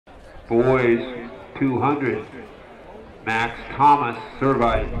boys 200. Max Thomas,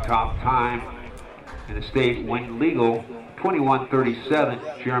 Servite, top time in the state, win legal 21:37.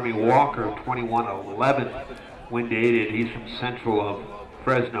 Jeremy Walker 21:11, wind aided. He's from Central of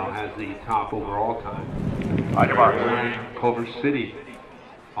Fresno, has the top overall time. Culver City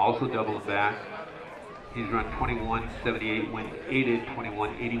also doubling back. He's run 21:78, wind aided,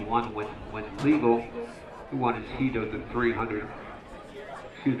 21:81, wind legal. He won his heat of the 300.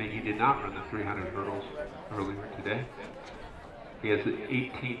 Excuse me, he did not run the 300 hurdles earlier today. He has the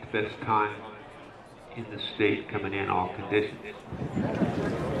 18th best time in the state coming in all conditions.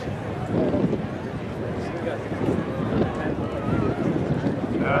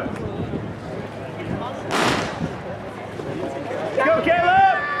 Go,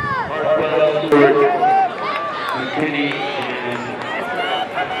 Caleb! Mckinney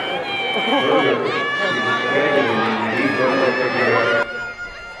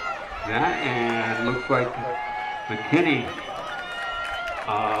that, and looks like Mckinney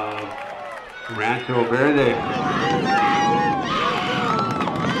Rancho Verde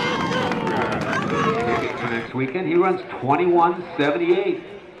for next weekend. He runs 21:78.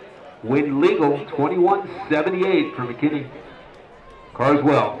 Win legal 21:78 for Mckinney.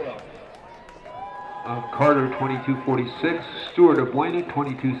 Carswell. Carter 22:46. Stewart of Buena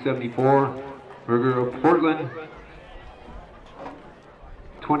 22:74. Berger of Portland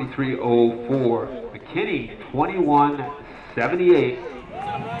 23:04. Mckinney 21:78.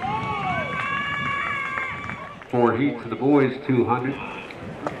 4 heats of the boys 200.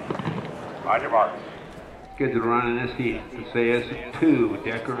 On your mark. Kids that are running this heat. Sayas 2,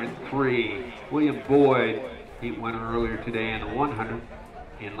 Decker in 3. William Boyd, heat winner earlier today in the 100.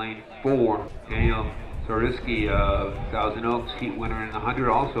 In lane 4, Daniel Sarisky of Thousand Oaks, heat winner in the 100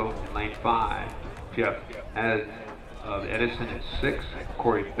 also in lane 5. Jeff Az of Edison in 6.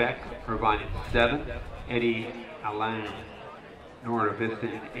 Corey Beck, Irvine in 7. Eddie Alain, Nora Vista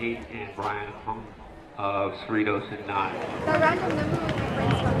in 8. And Brian Hung of Cerritos in 9. The random number with my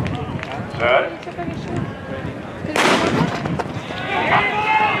friends. Set.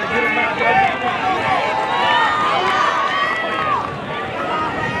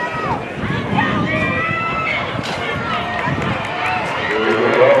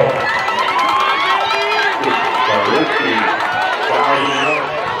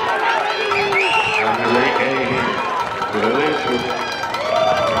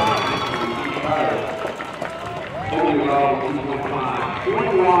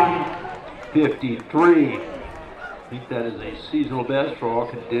 .53. I think that is a seasonal best for all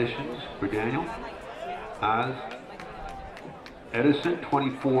conditions for Daniel. As Edison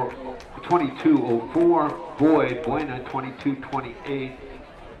 22:04. Boyd Buena 22:28.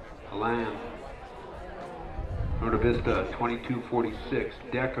 Alam Norte Vista 22:46.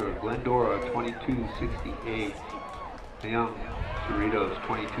 Decker Glendora 22:68. Young Cerritos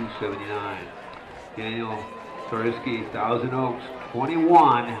 22:79. Daniel Sarisky Thousand Oaks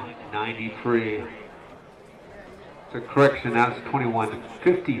 21:93. It's a correction, that's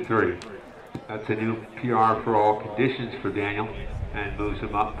 21:53. That's a new PR for all conditions for Daniel and moves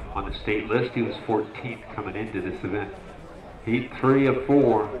him up on the state list. He was 14th coming into this event. Heat 3 of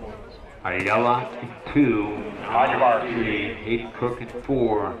 4. Ayala in 2. Hayden Cook in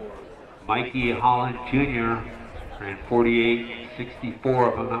 4. Mikey Holland Jr. ran 48:64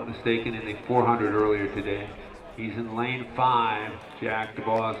 if I'm not mistaken in the 400 earlier today. He's in lane 5. Jack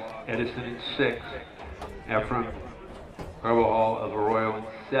DeBoss Edison in 6. Ephraim Carvajal of Arroyo in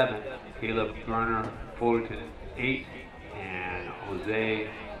 7. Caleb Garner Fullerton in 8. And Jose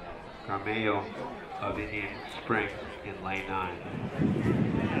Carmelo of Indian Springs in lane 9.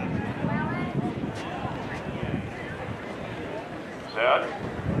 Set.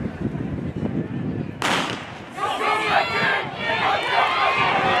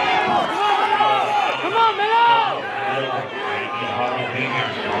 Come on, Melo!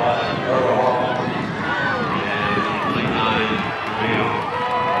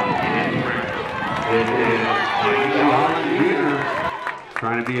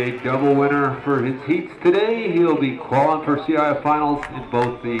 Trying to be a double winner for his heats today. He'll be qualifying for CIF finals in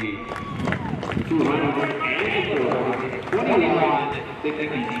both the 200 and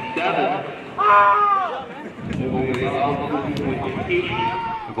 21:67.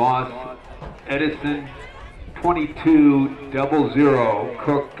 The boss Edison 22:00.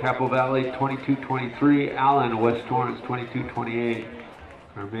 Cook Capital Valley 22:23. Allen West Torrance 22:28.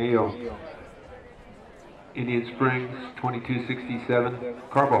 Carmelo Indian Springs 22:67.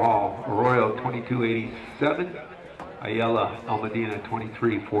 Carvajal Arroyo 22:87. Ayala Almadena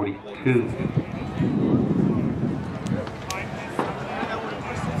 23:42.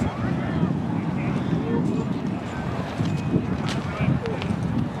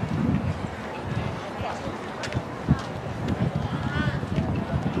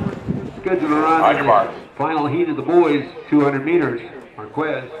 scheduled to run On in your the mark. final heat of the boys, 200 meters.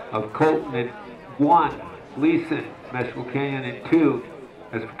 Marquez of Colton in 1. Gleason, Mescal Canyon in 2.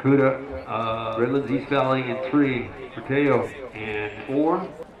 Esparcuda, Redlands East Valley in 3. Porteo in 4.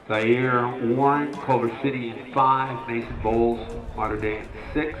 Zaire, Warren, Culver City in 5. Mason Bowles, Mater Dei in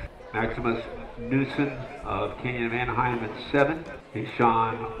 6. Maximus Newson of Canyon of Anaheim in 7.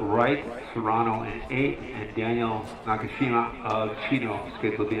 Jaishawn Wright, Serrano in 8. And Daniel Nakashima of Chino,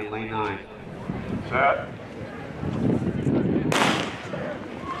 scheduled to be in lane 9. Set.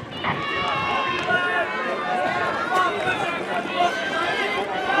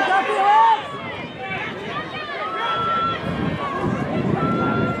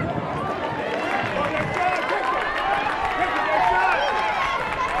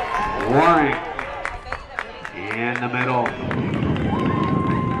 Warring in the middle.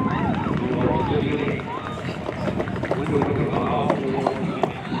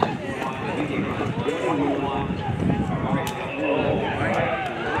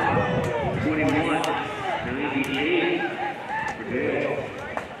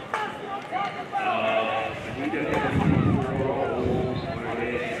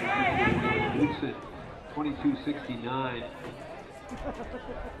 Woodson, 2269.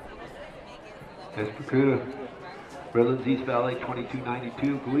 Esparcuda, Redlands East Valley,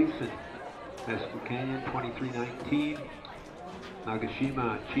 2292. Gleason, Mescal Canyon, 2319.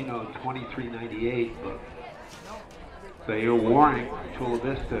 Nagashima, Chino, 2398. But Zaire Warring, Chula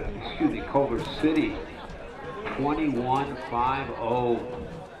Vista, Culver City, 2150.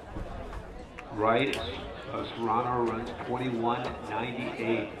 Wright, Serrano runs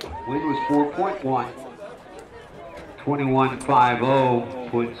 2198. Wind was 4.1. 2150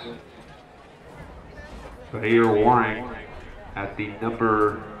 puts Zaire Warring at the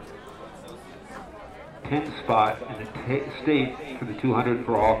number 10 spot in the state for the 200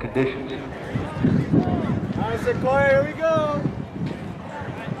 for all conditions. All right, Sequoia, here we go.